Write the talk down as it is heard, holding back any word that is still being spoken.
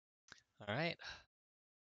All right.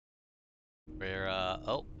 We're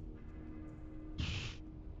oh,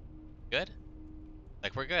 good.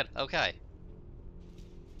 Like we're good. Okay.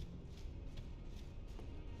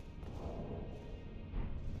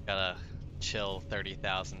 Gotta chill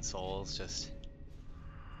 30,000 souls just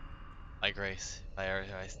by grace.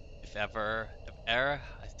 If ever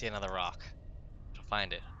I see another rock, I shall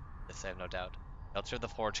find it. This I have no doubt. Shelter of the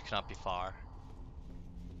forge cannot be far.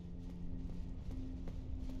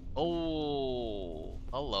 Oh,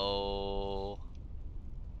 hello.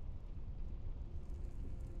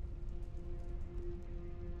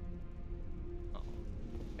 Oh,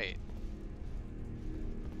 wait.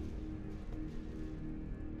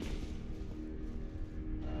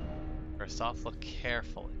 First off, look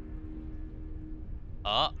carefully.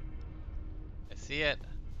 Oh, I see it.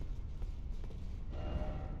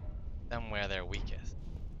 Them where they're weakest.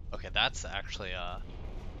 Okay, that's actually oh.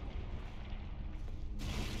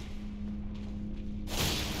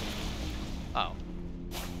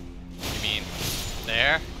 You mean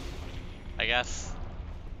there? I guess.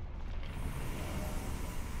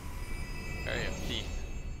 Area of thief.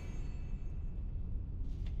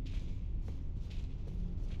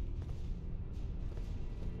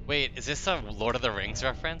 Wait, is this a Lord of the Rings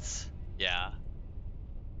reference? Yeah.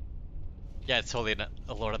 Yeah, it's totally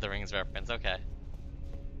a Lord of the Rings reference. Okay.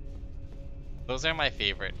 Those are my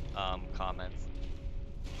favorite comments.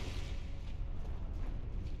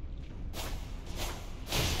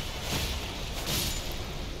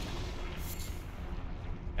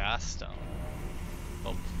 Gas stone.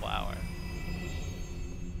 Hope flower.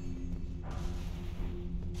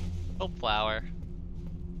 Hope flower.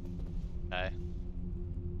 Okay.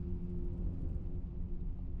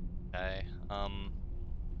 Okay.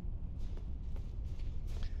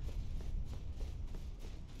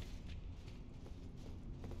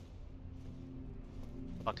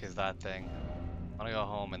 Fuck is that thing? I wanna go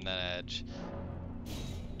home and then edge.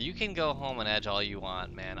 You can go home and edge all you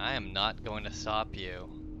want, man. I am not going to stop you.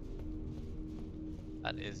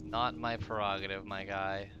 That is not my prerogative, my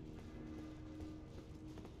guy.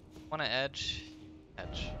 Wanna edge?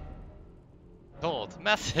 Edge. Gold.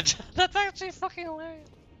 Message. That's actually fucking hilarious.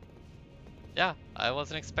 Yeah, I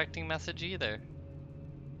wasn't expecting message either.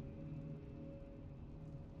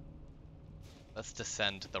 Let's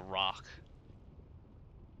descend to the rock.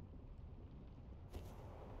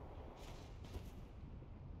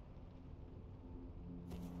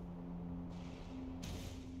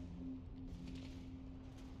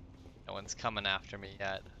 No one's coming after me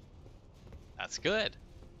yet. That's good.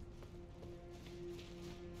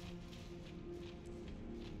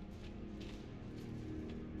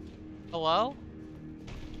 Hello?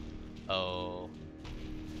 Oh.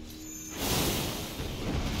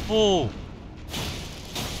 Oh!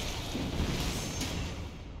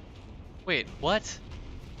 Wait, what?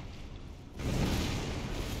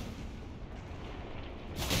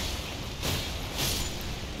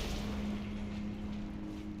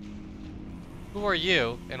 Who are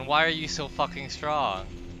you, and why are you so fucking strong?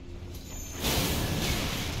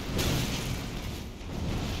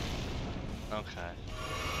 Okay.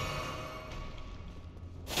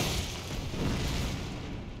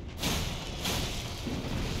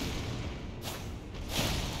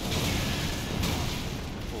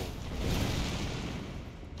 Ooh.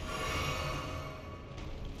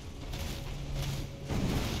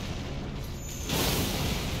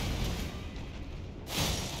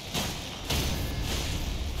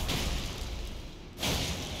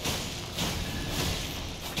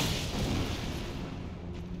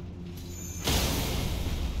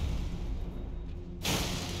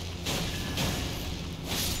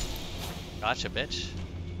 Gotcha, bitch.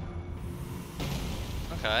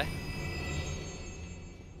 Okay.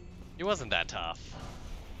 He wasn't that tough.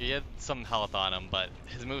 He had some health on him, but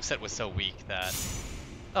his moveset was so weak that...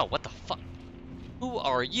 Oh, what the fuck? Who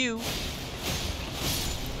are you?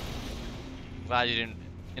 Glad you didn't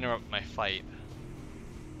interrupt my fight.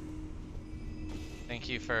 Thank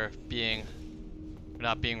you for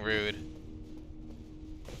not being rude.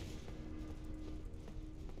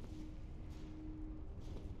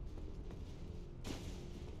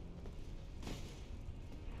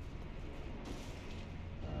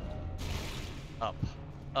 Up.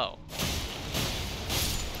 Oh.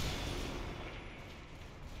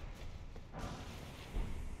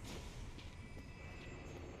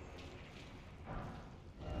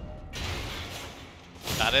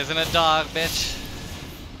 That isn't a dog, bitch.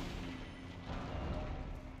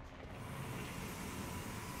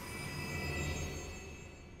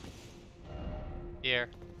 Here.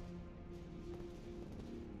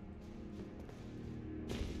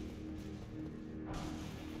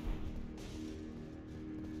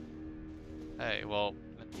 Hey, well,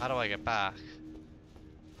 how do I get back?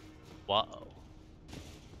 Whoa. Is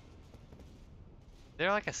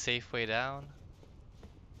there like a safe way down?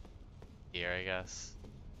 Here, I guess.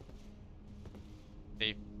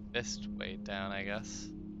 Safest way down, I guess.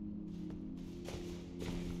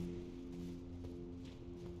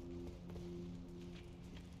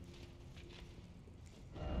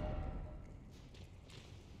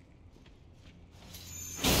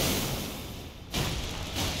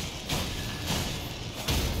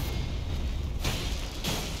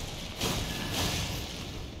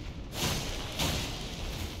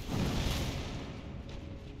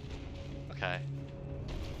 Okay.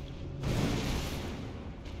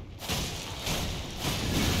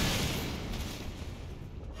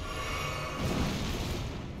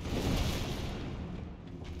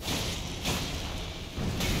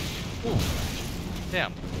 Ooh.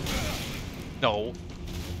 Damn. No.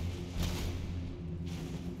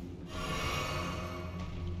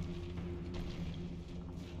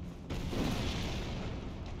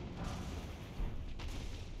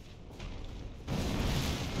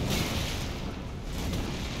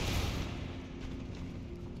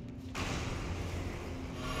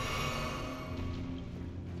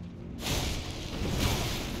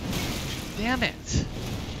 Damn it.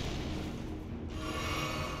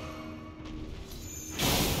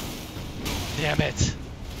 Damn it.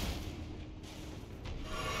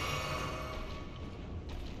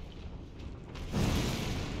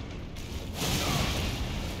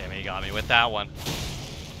 Damn it, he got me with that one.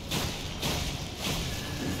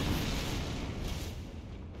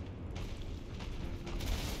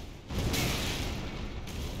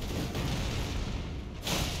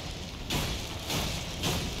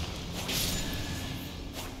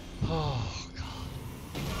 Oh, God.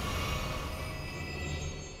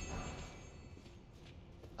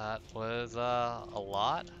 That was, a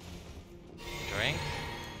lot. Drink?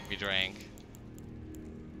 We drank.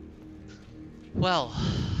 Well.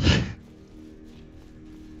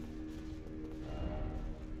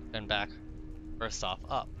 Then back. First off,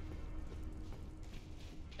 up.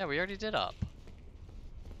 Yeah, we already did up.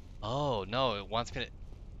 Oh, no, it wants me to...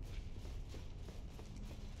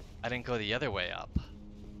 I didn't go the other way up.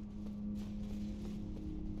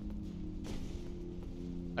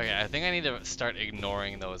 Okay, I think I need to start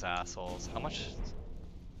ignoring those assholes. How much?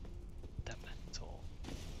 That mental.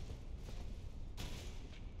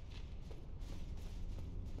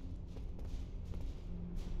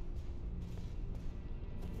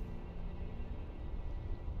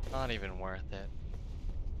 Not even worth it.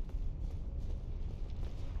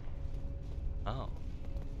 Oh.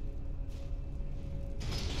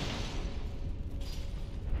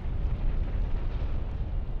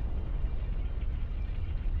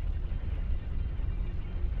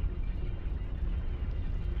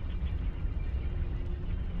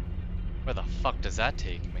 Where the fuck does that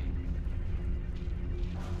take me?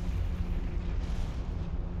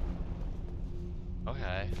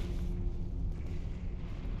 Okay.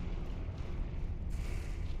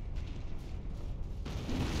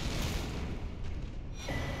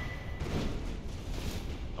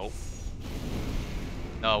 Nope.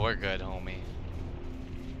 No, we're good, homie.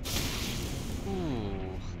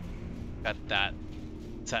 Ooh. Got that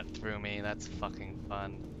set through me. That's fucking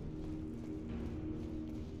fun.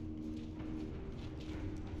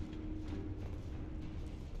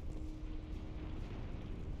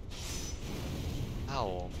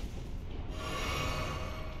 Ow.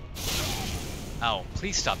 Ow,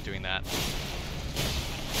 please stop doing that.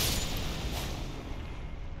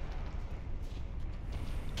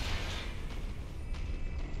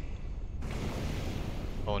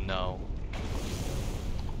 Oh no.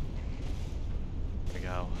 There we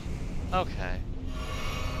go. Okay.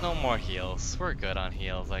 No more heals. We're good on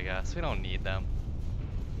heals, I guess. We don't need them.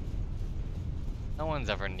 No one's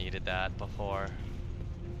ever needed that before.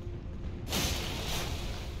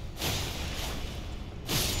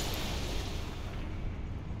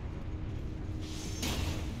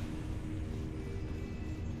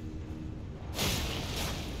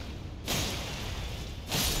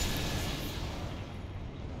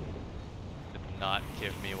 Did not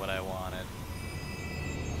give me what I wanted.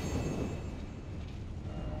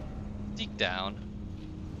 Seek down.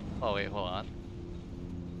 Oh wait, hold on.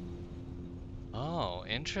 Oh,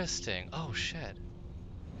 interesting. Oh shit.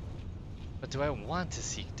 But do I want to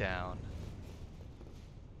seek down?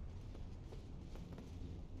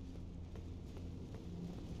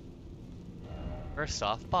 First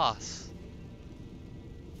off, boss.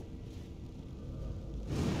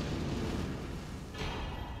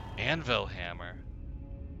 Anvil hammer.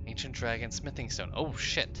 Ancient dragon smithing stone. Oh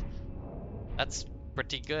shit. That's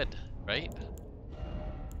pretty good. Right?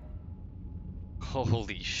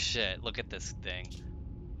 Holy shit, look at this thing.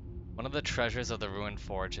 One of the treasures of the ruined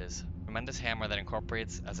forges. Tremendous hammer that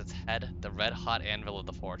incorporates as its head the red-hot anvil of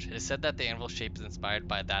the forge. It is said that the anvil shape is inspired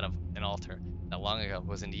by that of an altar that long ago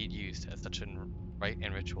was indeed used as such a rite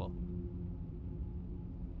and ritual.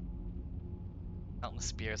 Countless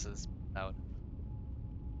spears is out.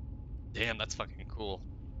 Damn, that's fucking cool.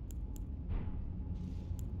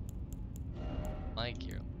 Like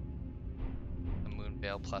you. The moon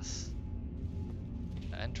veil plus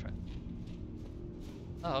the entrance.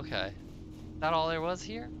 Oh, okay. Is that all there was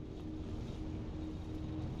here?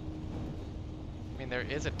 I mean, there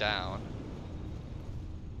is a down.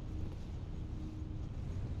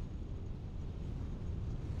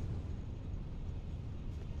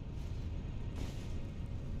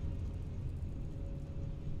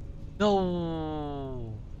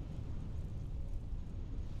 No.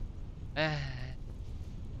 Eh.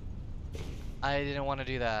 I didn't want to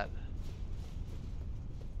do that.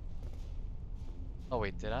 Oh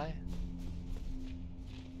wait, did I?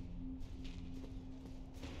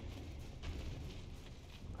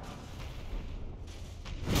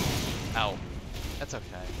 Ow. That's okay.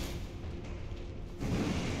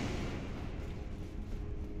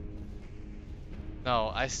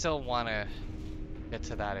 No, I still want to get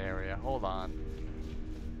to that area. Hold on.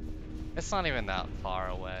 It's not even that far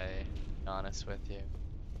away, to be honest with you.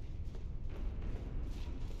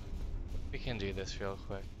 We can do this real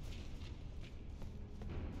quick.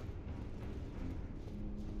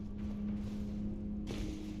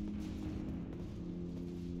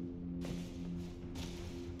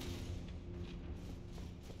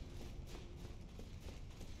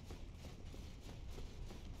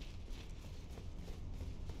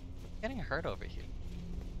 Getting hurt over here.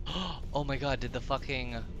 Oh my god, did the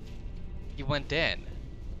fucking... He went in.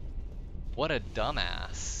 What a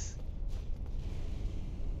dumbass.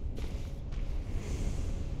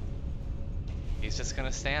 He's just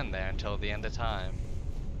gonna stand there until the end of time.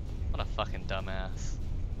 What a fucking dumbass.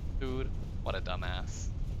 Dude, what a dumbass.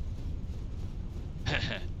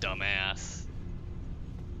 Dumbass.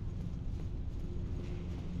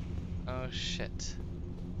 Oh shit.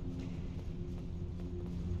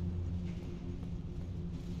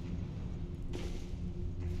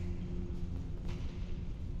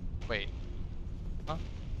 Wait. Huh?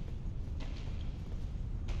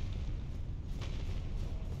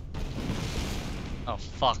 Oh,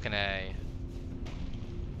 fucking A.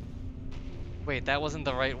 Wait, that wasn't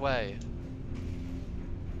the right way.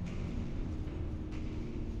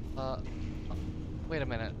 Wait a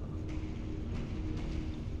minute.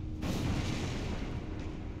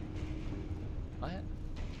 What?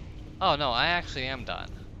 Oh no, I actually am done.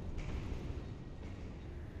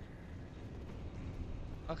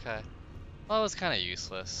 Okay. Well, it was kind of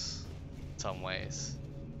useless. In some ways.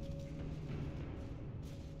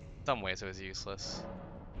 Some ways it was useless.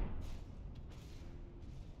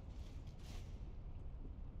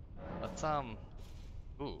 Let's,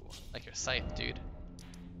 ooh, like your scythe, dude.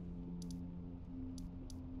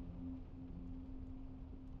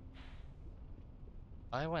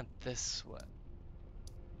 I went this way.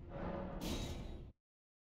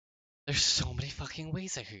 There's so many fucking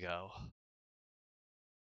ways I could go.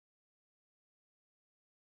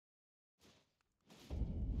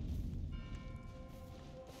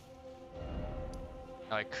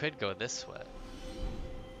 Now I could go this way.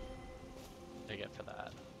 What did I get for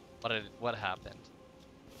that? What happened?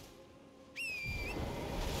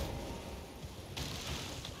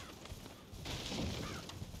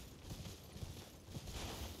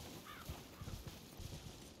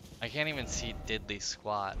 I can't even see diddly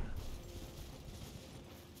squat.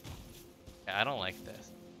 Yeah, I don't like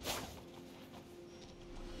this.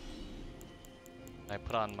 Can I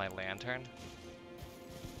put on my lantern?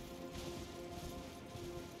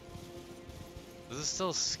 This is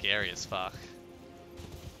still scary as fuck.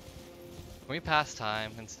 Can we pass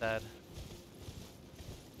time instead?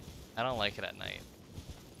 I don't like it at night.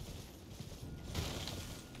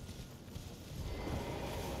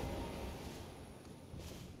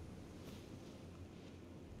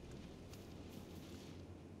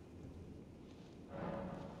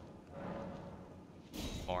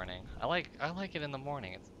 Morning. I like it in the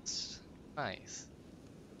morning. It's nice.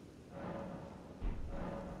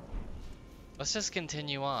 Let's just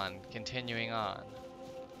continue on, continuing on.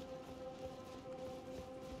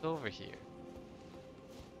 What's over here?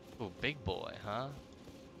 Ooh, big boy, huh?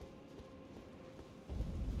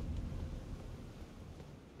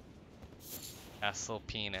 Castle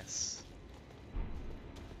penis.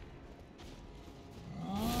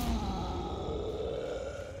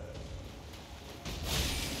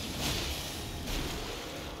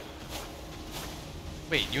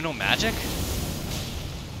 Wait, you know magic?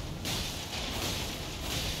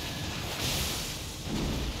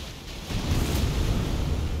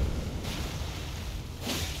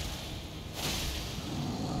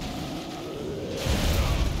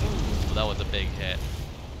 Ooh, that was a big hit.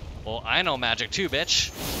 Well, I know magic too,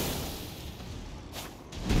 bitch.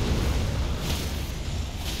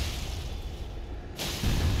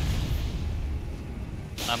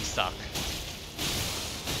 I'm stuck.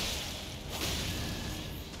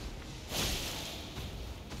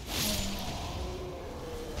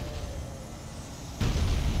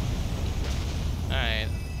 Alright.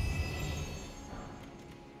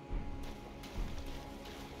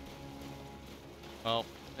 Well,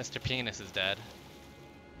 Mr. Penis is dead.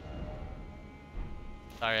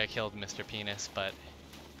 Sorry I killed Mr. Penis, but...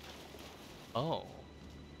 Oh.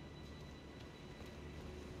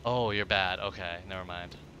 Oh, you're bad. Okay, never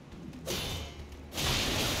mind.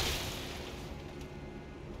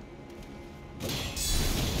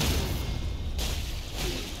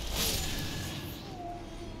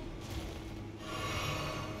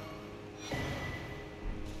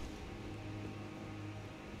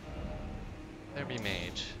 There be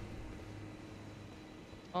mage.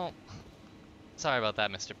 Oh. Sorry about that,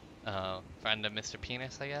 Mr. Friend of Mr.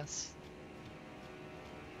 Penis, I guess.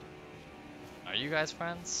 Are you guys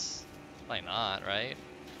friends? Probably not, right?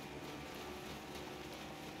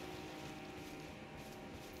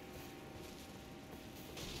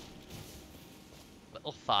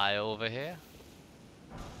 Little fire over here.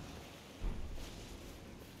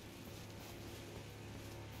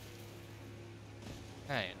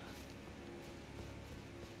 Alright.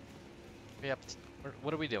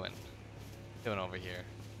 What are we doing? Doing over here?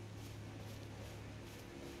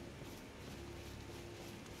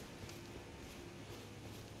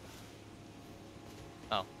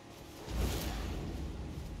 Oh.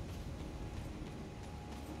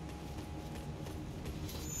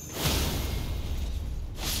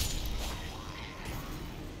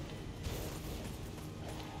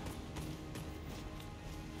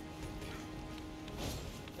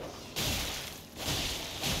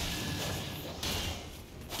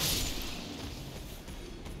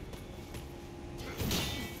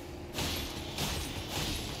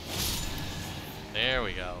 There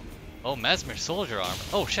we go. Oh, Mesmer soldier armor.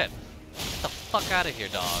 Oh shit. Get the fuck out of here,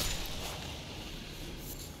 dog.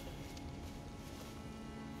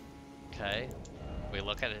 Okay. We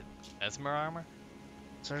look at it. Mesmer armor?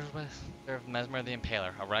 Served Mesmer the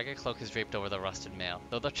Impaler. A ragged cloak is draped over the rusted mail.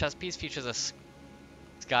 Though the chest piece features a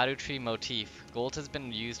Erdtree motif, gold has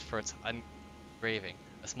been used for its engraving.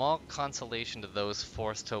 A small consolation to those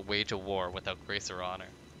forced to wage a war without grace or honor.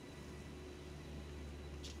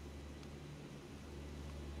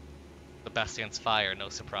 The best against fire, no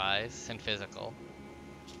surprise, and physical.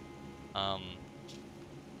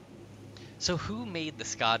 So who made the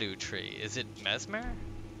Erdtree? Is it Mesmer?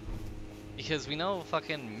 Because we know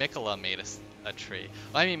fucking Mikola made a tree.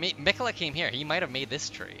 Well, I mean, Mikola came here. He might have made this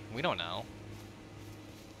tree. We don't know.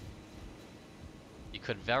 You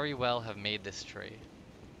could very well have made this tree.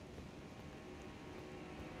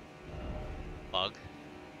 Bug.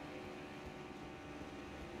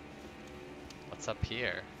 What's up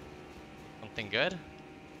here? Something good?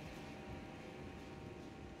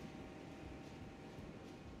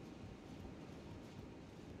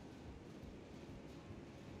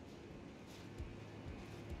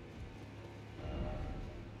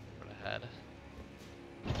 Ahead.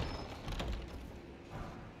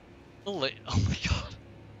 Oh my god.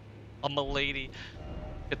 A milady.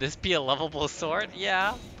 Could this be a lovable sword?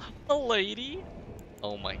 Yeah. Milady.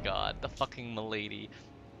 Oh my god. The fucking milady.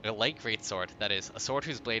 A light greatsword, that is, a sword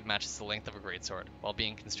whose blade matches the length of a greatsword, while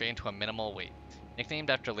being constrained to a minimal weight. Nicknamed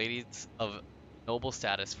after ladies of noble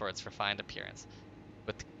status for its refined appearance.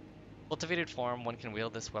 With cultivated form, one can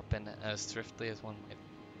wield this weapon as thriftily as one might.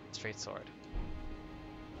 Straight sword.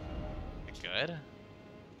 Good.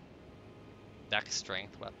 Dex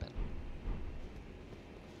strength weapon.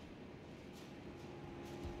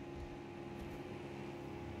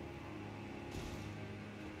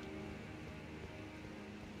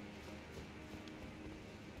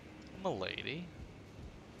 Milady.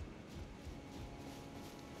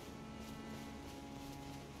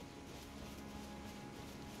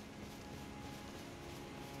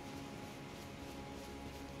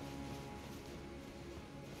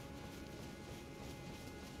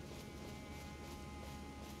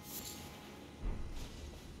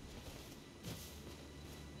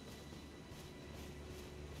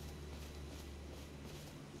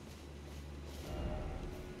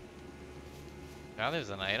 Now there's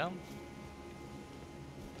an item.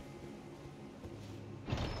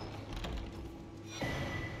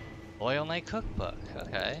 Oil Night Cookbook.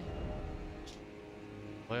 Okay.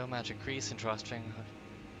 Oil Magic Grease and Drawstring.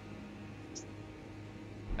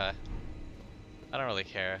 Okay. I don't really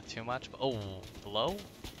care too much. But oh, hello?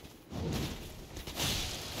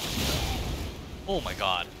 Oh my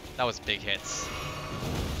god. That was big hits.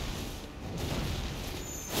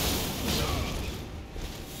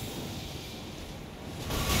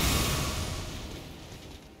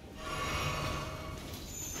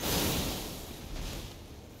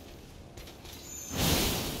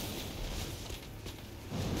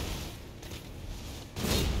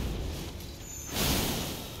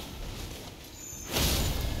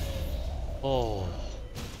 Oh,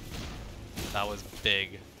 that was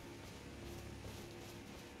big.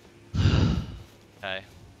 Okay.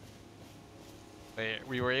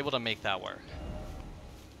 We were able to make that work.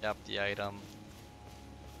 Yep, the item.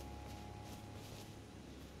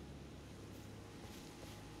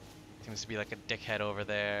 Seems to be like a dickhead over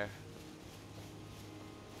there.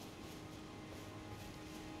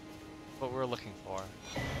 What we're looking for.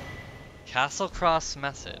 Castle Cross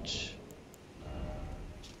message.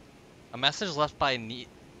 A message left by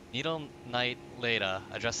Needle Knight Leda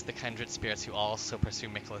addressed the kindred spirits who also pursue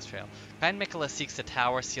Miquella's trail. Kind Miquella seeks a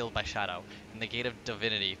tower sealed by shadow, and the gate of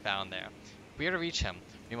divinity found there. If we are to reach him,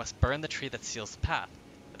 we must burn the tree that seals the path.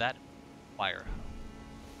 For that, fire.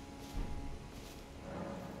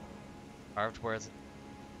 Carved words,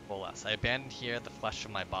 Bolas. I abandoned here the flesh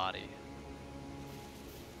of my body.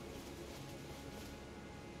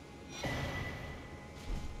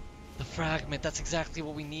 The fragment, that's exactly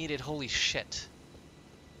what we needed, holy shit.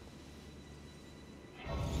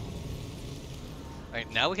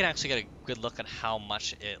 Alright, now we can actually get a good look at how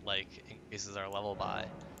much it like increases our level by.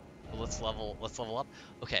 So let's level up.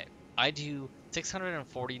 Okay, I do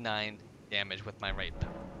 649 damage with my right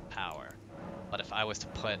power. But if I was to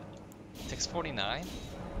put 649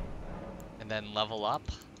 and then level up.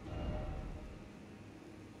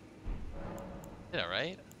 Did it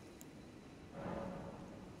right?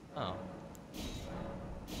 Oh.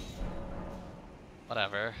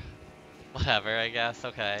 Whatever. Whatever, I guess.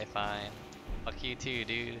 Okay, fine. Fuck you too,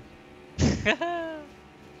 dude.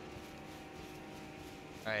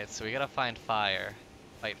 Alright, so we gotta find fire.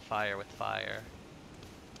 Fight fire with fire.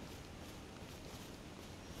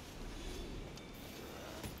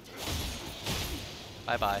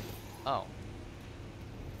 Bye-bye. Oh.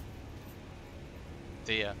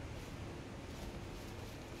 See ya.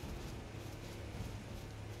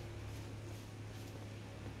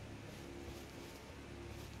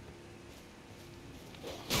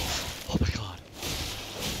 Oh my god.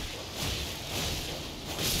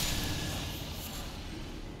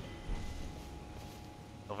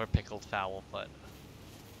 Over pickled foul foot.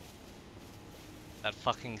 That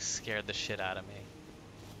fucking scared the shit out of me.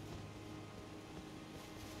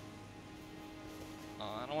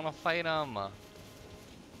 Oh, I don't want to fight him. Do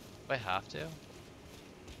I have to?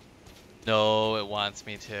 No, it wants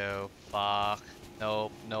me to. Fuck.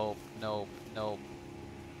 Nope, nope, nope, nope.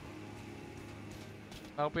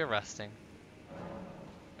 I hope we're resting.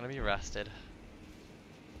 I'm gonna be rested.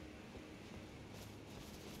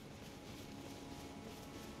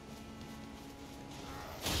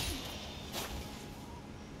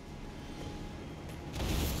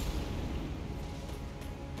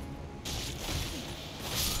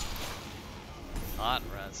 Not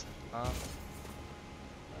res.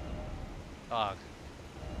 Dog.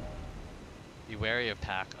 Be wary of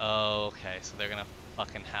pack. Oh, okay. So they're gonna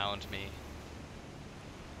fucking hound me.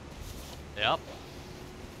 Yep.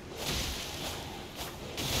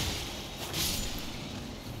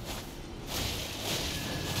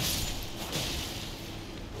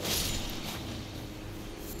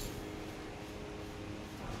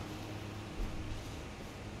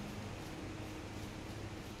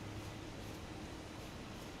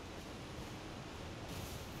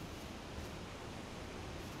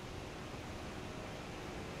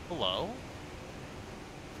 Hello?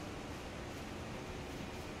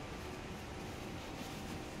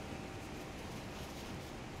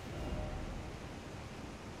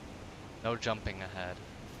 No jumping ahead.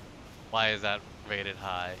 Why is that rated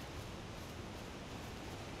high?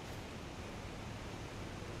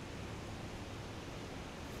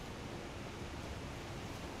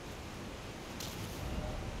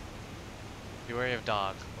 Be wary of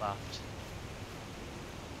dog. Left.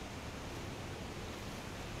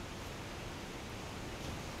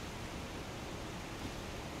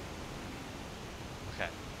 Okay.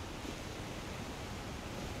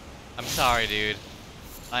 I'm sorry, dude.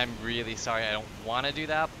 I'm really sorry. I don't want to do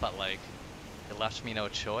that, but like, it left me no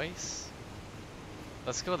choice.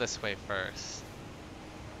 Let's go this way first.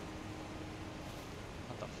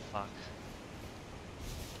 What the Fuck.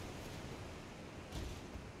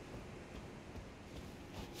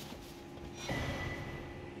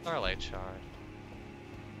 Starlight shard.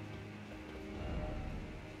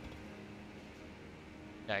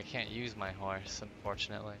 Yeah, I can't use my horse,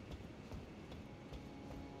 unfortunately.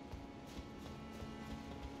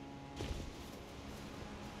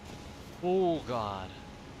 Oh god.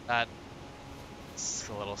 That's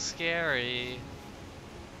a little scary.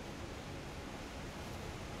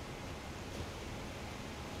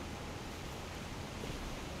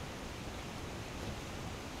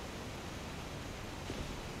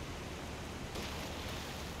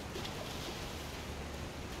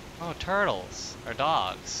 Oh, turtles. Or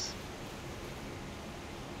dogs.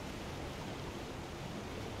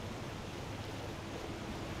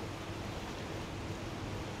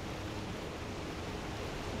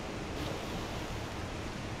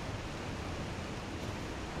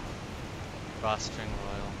 Drawstring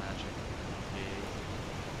Royal Magic. Okay.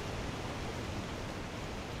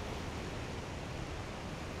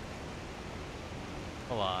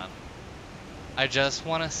 Hold on. I just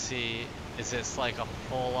want to see, is this like a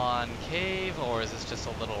full-on cave or is this just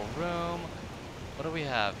a little room? What do we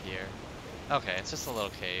have here? Okay, it's just a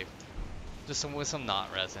little cave. Just with some knot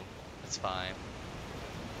resin. It's fine.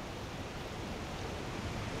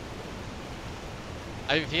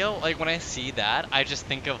 I feel like when I see that, I just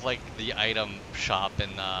think of like the item shop in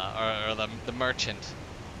or the merchant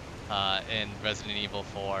in Resident Evil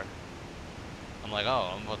 4. I'm like,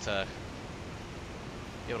 oh, I'm about to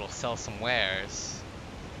be able to sell some wares,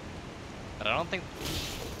 but I don't think.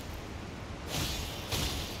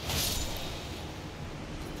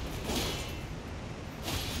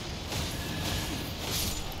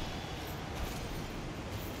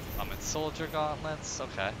 Summon soldier gauntlets.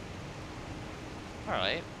 Okay. All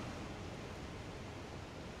right.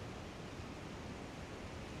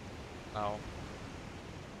 Oh.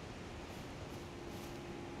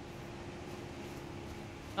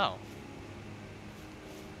 Oh.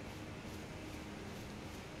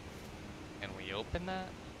 Can we open that?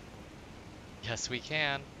 Yes, we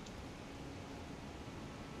can.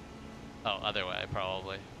 Oh, other way,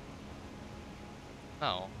 probably.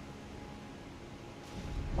 No.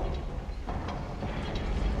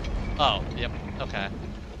 Oh, yep, okay.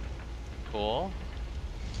 Cool.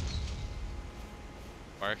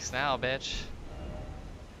 Works now, bitch.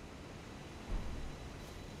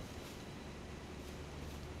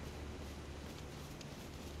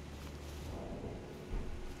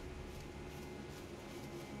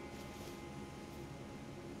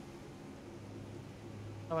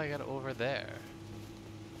 How do I get over there?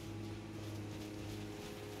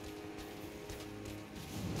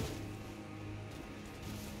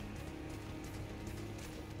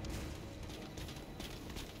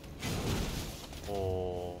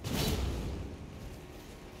 Oh.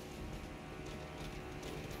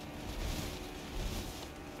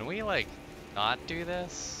 Can we, like, not do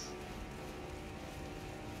this?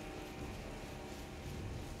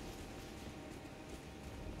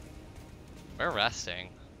 We're resting.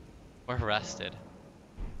 We're rested.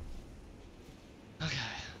 Okay.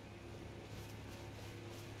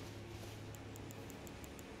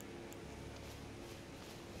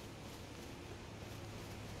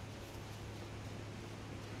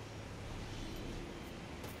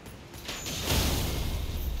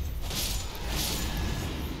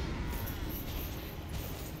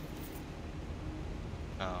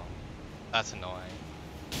 Oh, that's annoying.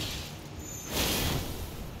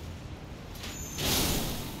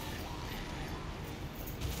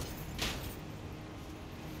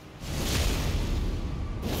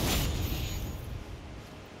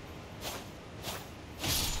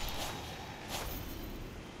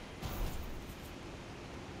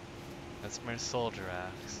 That's my soldier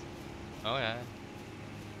axe. Oh yeah.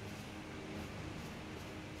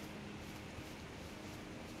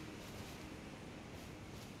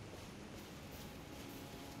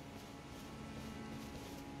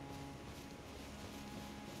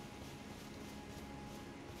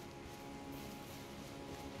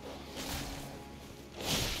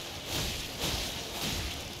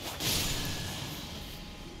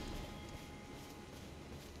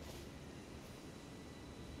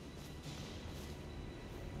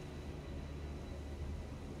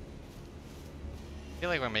 I feel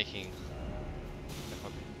like we're making.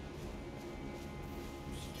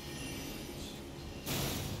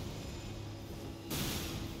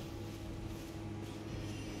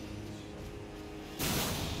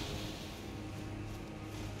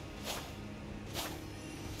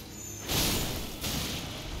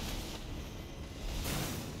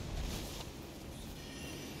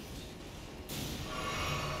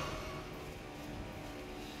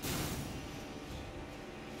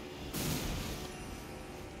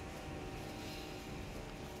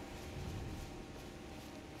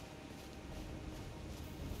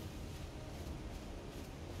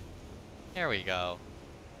 There we go.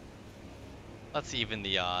 Let's even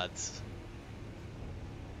the odds.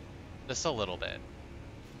 Just a little bit.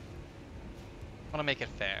 I want to make it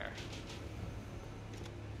fair.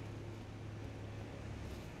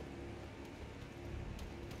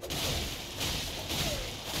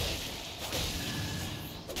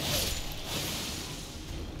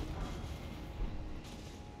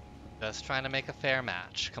 Just trying to make a fair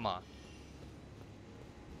match. Come on.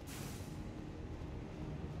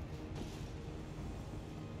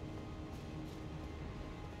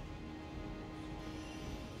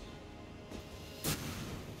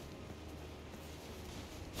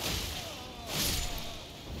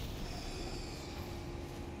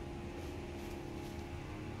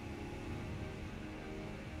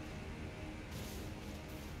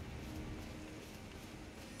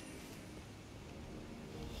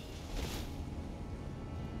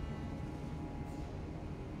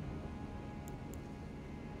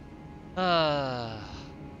 Uh,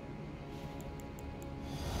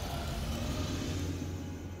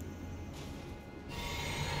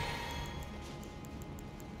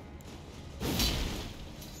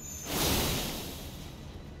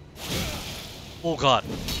 oh god.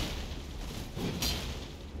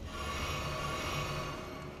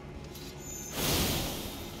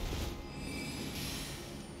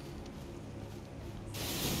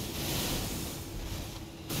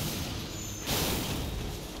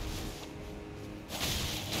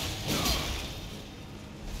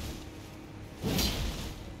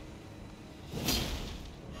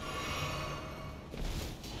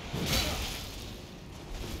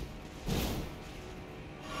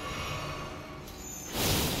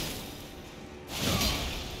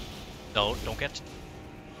 No, don't get.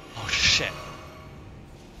 Oh shit.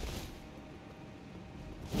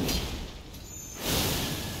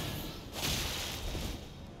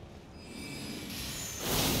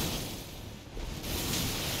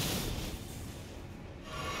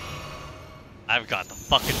 I've got the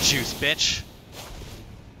fucking juice, bitch.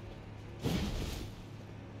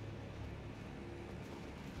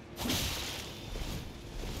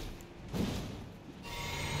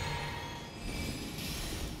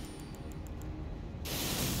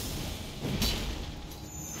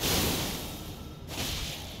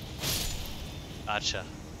 Gotcha.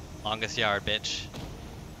 Longest yard, bitch.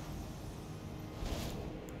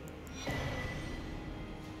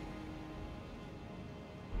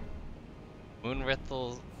 Moon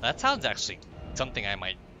Rithel. That sounds actually something I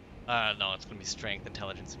might. No, it's gonna be strength,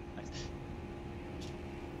 intelligence, and nice.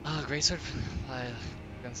 Greatsword.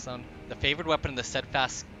 Gunstone. The favored weapon of the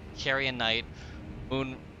steadfast Carrion Knight,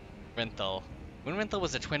 Moon Rithel. Moon Rithel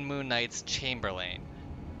was a twin Moon Knight's chamberlain.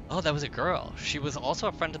 Oh, that was a girl. She was also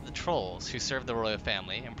a friend of the trolls who served the royal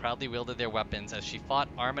family and proudly wielded their weapons as she fought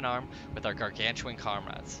arm in arm with our gargantuan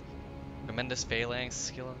comrades. Tremendous phalanx,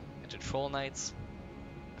 skill into troll knights.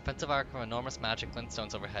 Offensive arc from enormous magic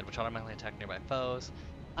glintstones overhead, which automatically attack nearby foes.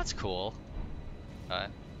 That's cool.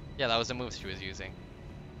 Yeah, that was the move she was using.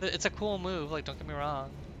 It's a cool move, like, don't get me wrong.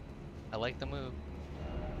 I like the move.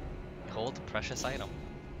 Behold the precious item.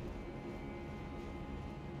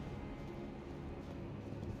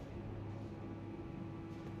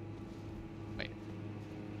 Wait.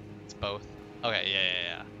 It's both. Okay,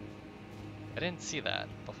 yeah. I didn't see that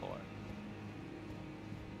before.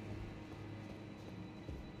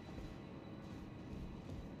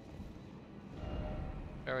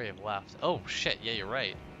 Fairy of left. Oh shit, yeah, you're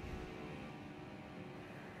right.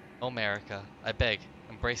 O America, I beg,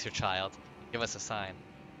 embrace your child. Give us a sign.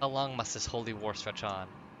 How long must this holy war stretch on?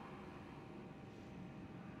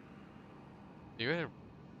 You're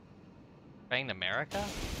praying to America?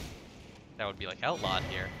 That would be like outlawed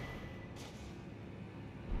here.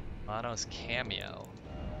 Mono's cameo.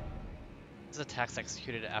 This is attacks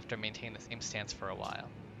executed after maintaining the same stance for a while.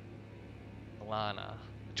 Alana,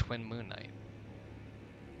 the twin Moon Knight.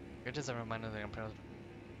 Here is a reminder of the Emperor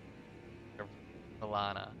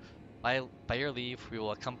Alana. By your leave, we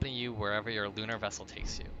will accompany you wherever your lunar vessel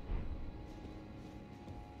takes you.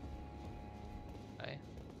 Okay.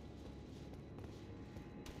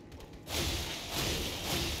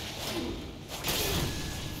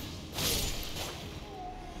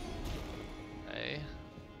 Okay.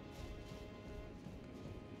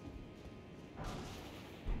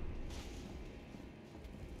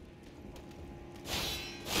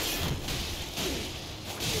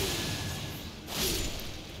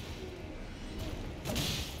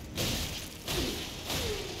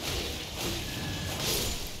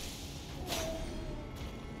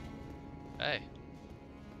 Hey.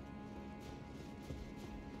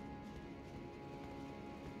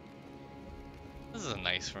 This is a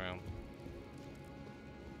nice room.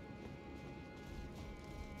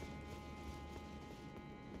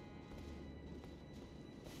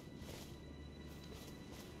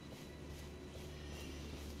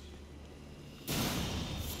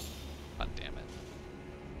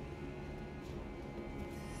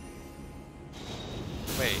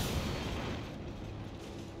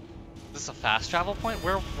 this a fast travel point?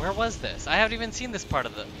 Where was this? I haven't even seen this part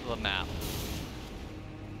of the map.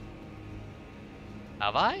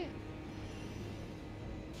 Have I?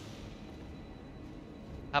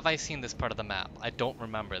 Have I seen this part of the map? I don't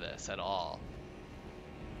remember this at all.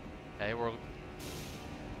 Okay, we're...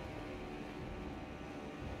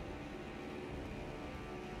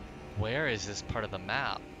 Where is this part of the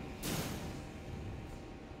map?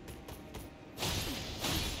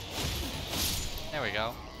 There we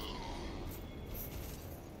go.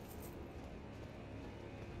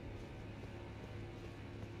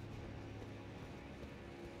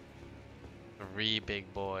 Three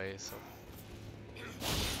big boys.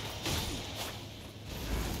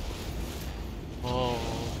 Oh.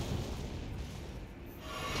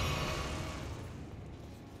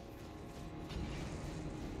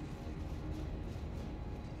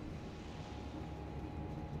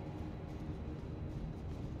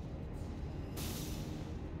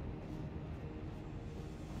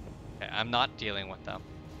 Okay, I'm not dealing with them.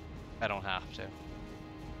 I don't have to.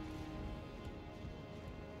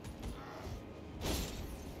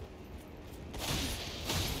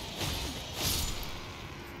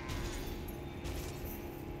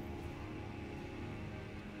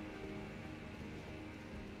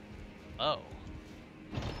 Oh.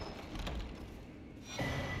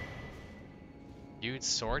 Huge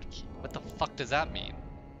sword key? What the fuck does that mean?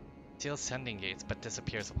 Seals sending gates but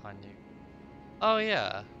disappears upon you. Oh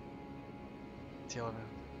yeah. Seal of...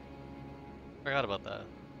 Forgot about that.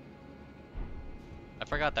 I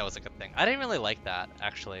forgot that was a good thing. I didn't really like that,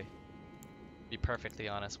 actually. To be perfectly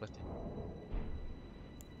honest with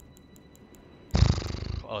you.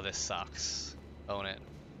 Oh, this sucks. Own it.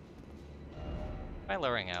 Try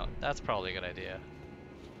luring out. That's probably a good idea.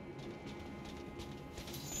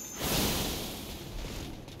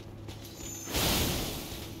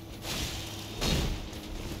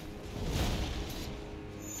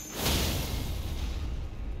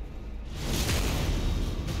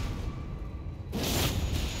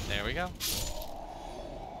 There we go.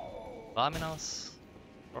 Vámonos,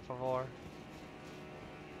 por favor.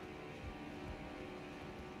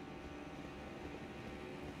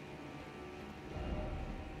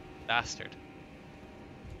 Bastard.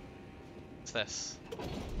 What's this?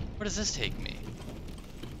 Where does this take me?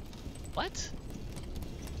 What?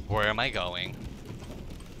 Where am I going?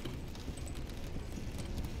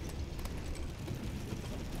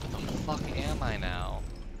 Where the fuck am I now?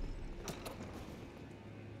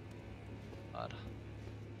 God.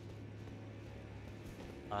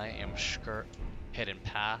 I am skirt hidden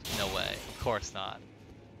path? No way. Of course not.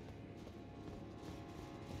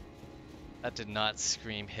 That did not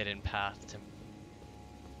scream hidden path to me.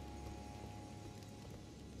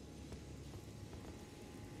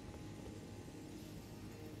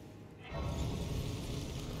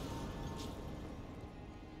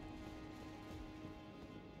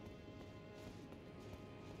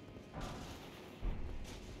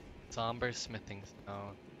 Somber smithing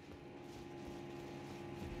stone.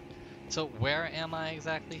 So where am I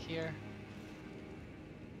exactly here?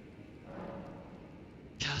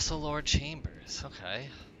 Castle Lord Chambers, okay.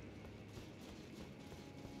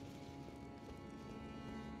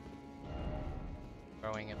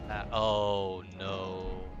 Throwing it back. Oh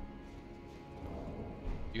no.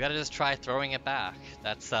 You gotta just try throwing it back.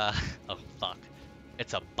 That's oh fuck.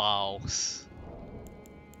 It's a boss.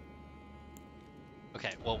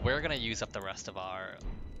 Okay, well we're gonna use up the rest of our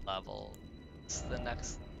level. What's the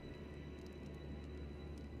next?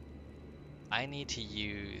 I need to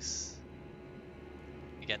use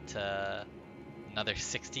to get to another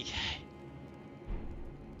 60k.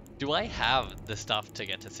 Do I have the stuff to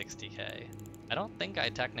get to 60k? I don't think I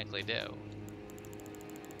technically do.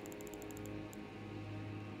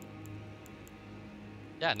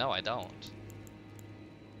 Yeah, no, I don't.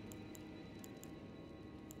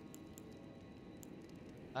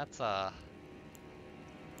 That's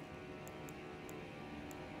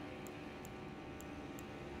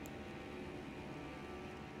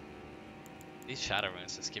these shadow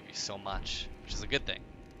runes just give you so much, which is a good thing.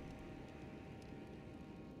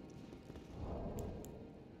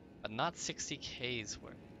 But not 60k's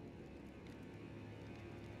worth.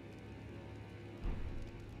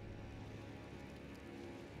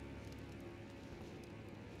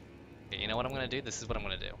 Okay, you know what I'm gonna do? This is what I'm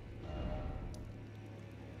gonna do.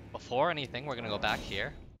 Before anything, we're gonna go back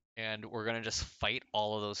here, and we're gonna just fight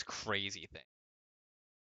all of those crazy things.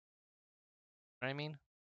 You know what I mean?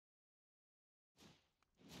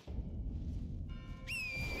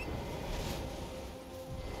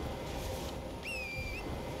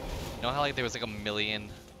 You know how like there was like a million,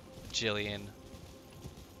 jillion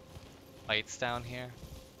fights down here?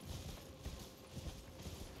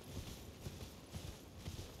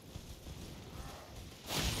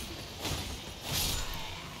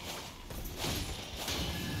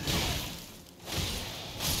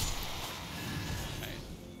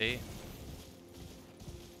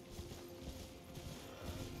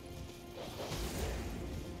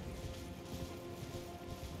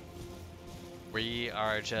 We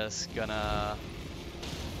are just gonna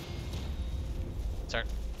start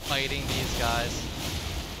fighting these guys.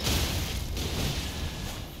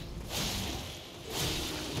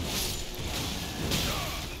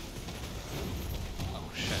 Oh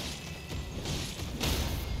shit.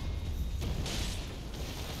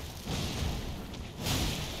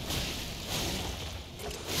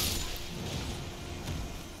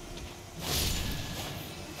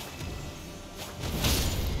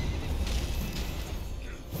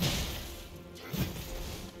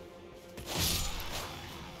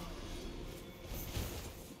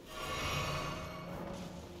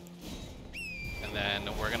 And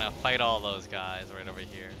then we're gonna fight all those guys right over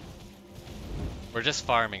here. We're just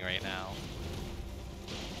farming right now.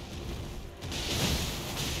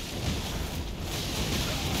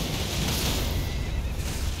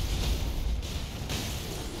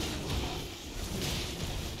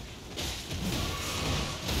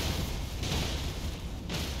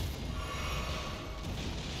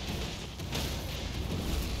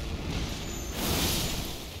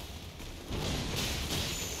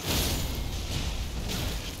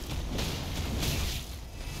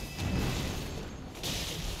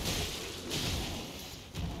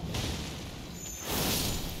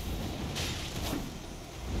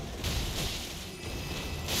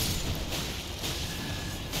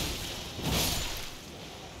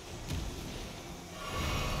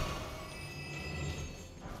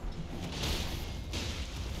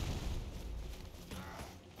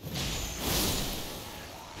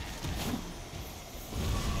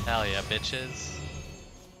 Hell yeah, bitches.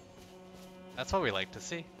 That's what we like to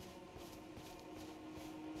see.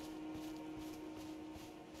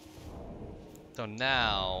 So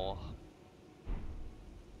now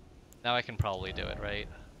I can probably do it, right?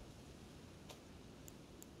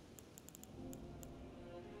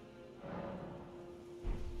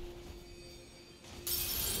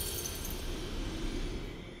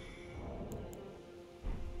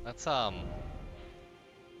 Let's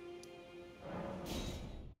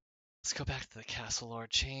go back to the Castle Lord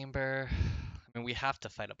Chamber. I mean, we have to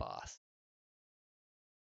fight a boss.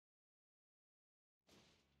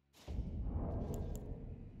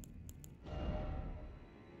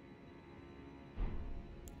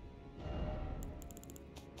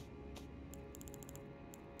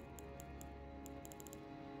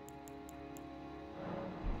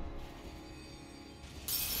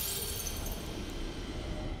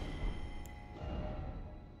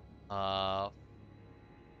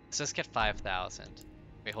 Let's just get 5,000.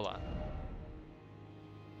 Wait, hold on.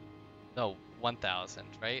 No, 1,000,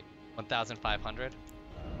 right? 1,500?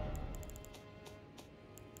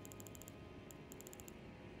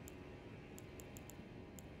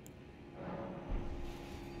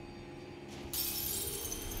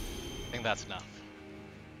 I think that's enough.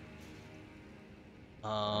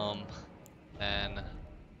 Then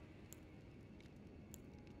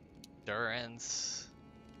endurance.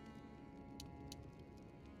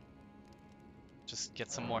 Just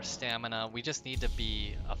get some more stamina. We just need to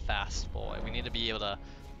be a fast boy. We need to be able to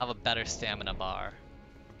have a better stamina bar.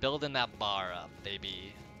 We're building that bar up,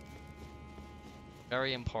 baby.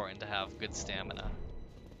 Very important to have good stamina.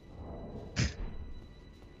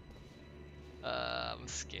 I'm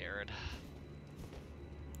scared.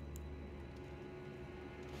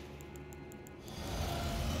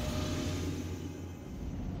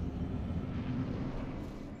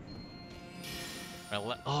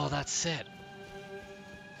 Oh, that's it.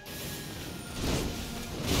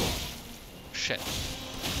 Shit.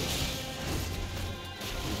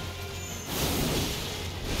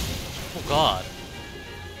 Oh god.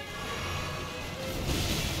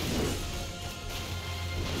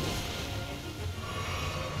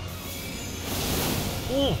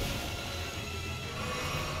 Oh.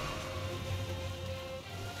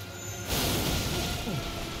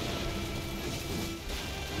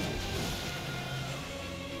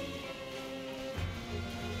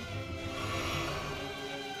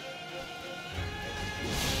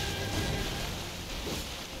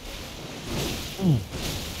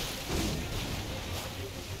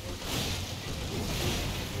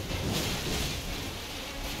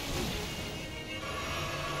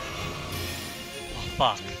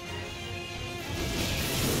 Fuck.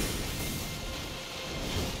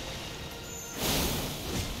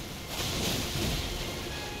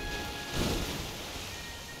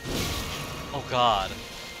 Oh god.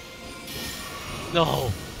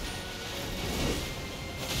 No.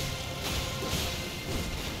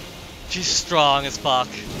 She's strong as fuck.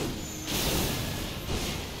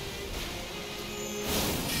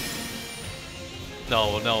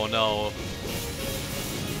 No, no, no.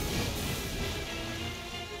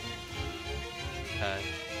 Okay.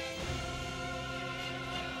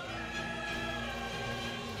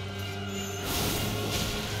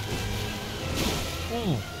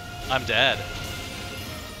 Ooh. I'm dead.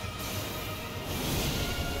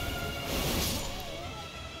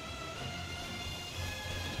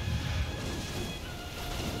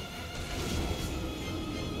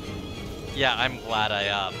 Yeah, I'm glad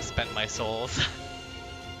I spent my souls.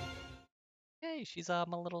 Hey, she's a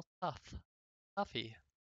little toughy.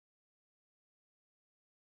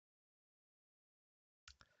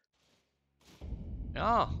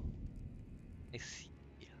 Oh, I see.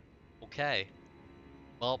 Okay.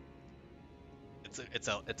 Well,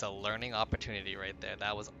 it's a learning opportunity right there.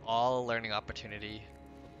 That was all a learning opportunity.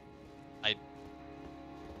 I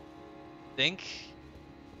think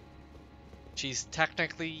she's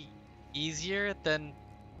technically easier than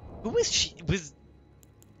who is she? Was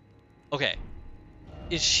okay.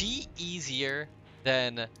 Is she easier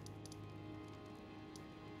than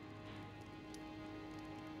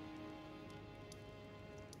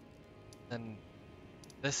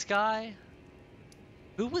this guy?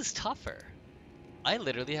 Who was tougher? I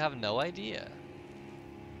literally have no idea.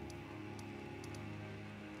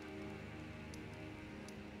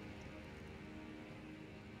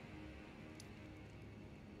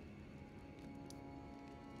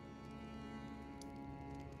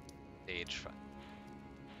 Stage fright.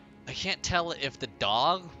 I can't tell if the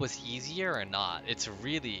dog was easier or not. It's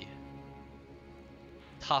really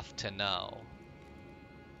tough to know.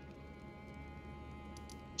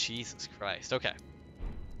 Jesus Christ. Okay.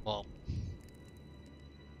 Well,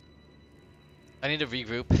 I need to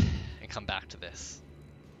regroup and come back to this.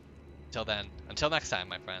 Until then, until next time,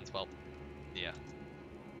 my friends. Well, see ya.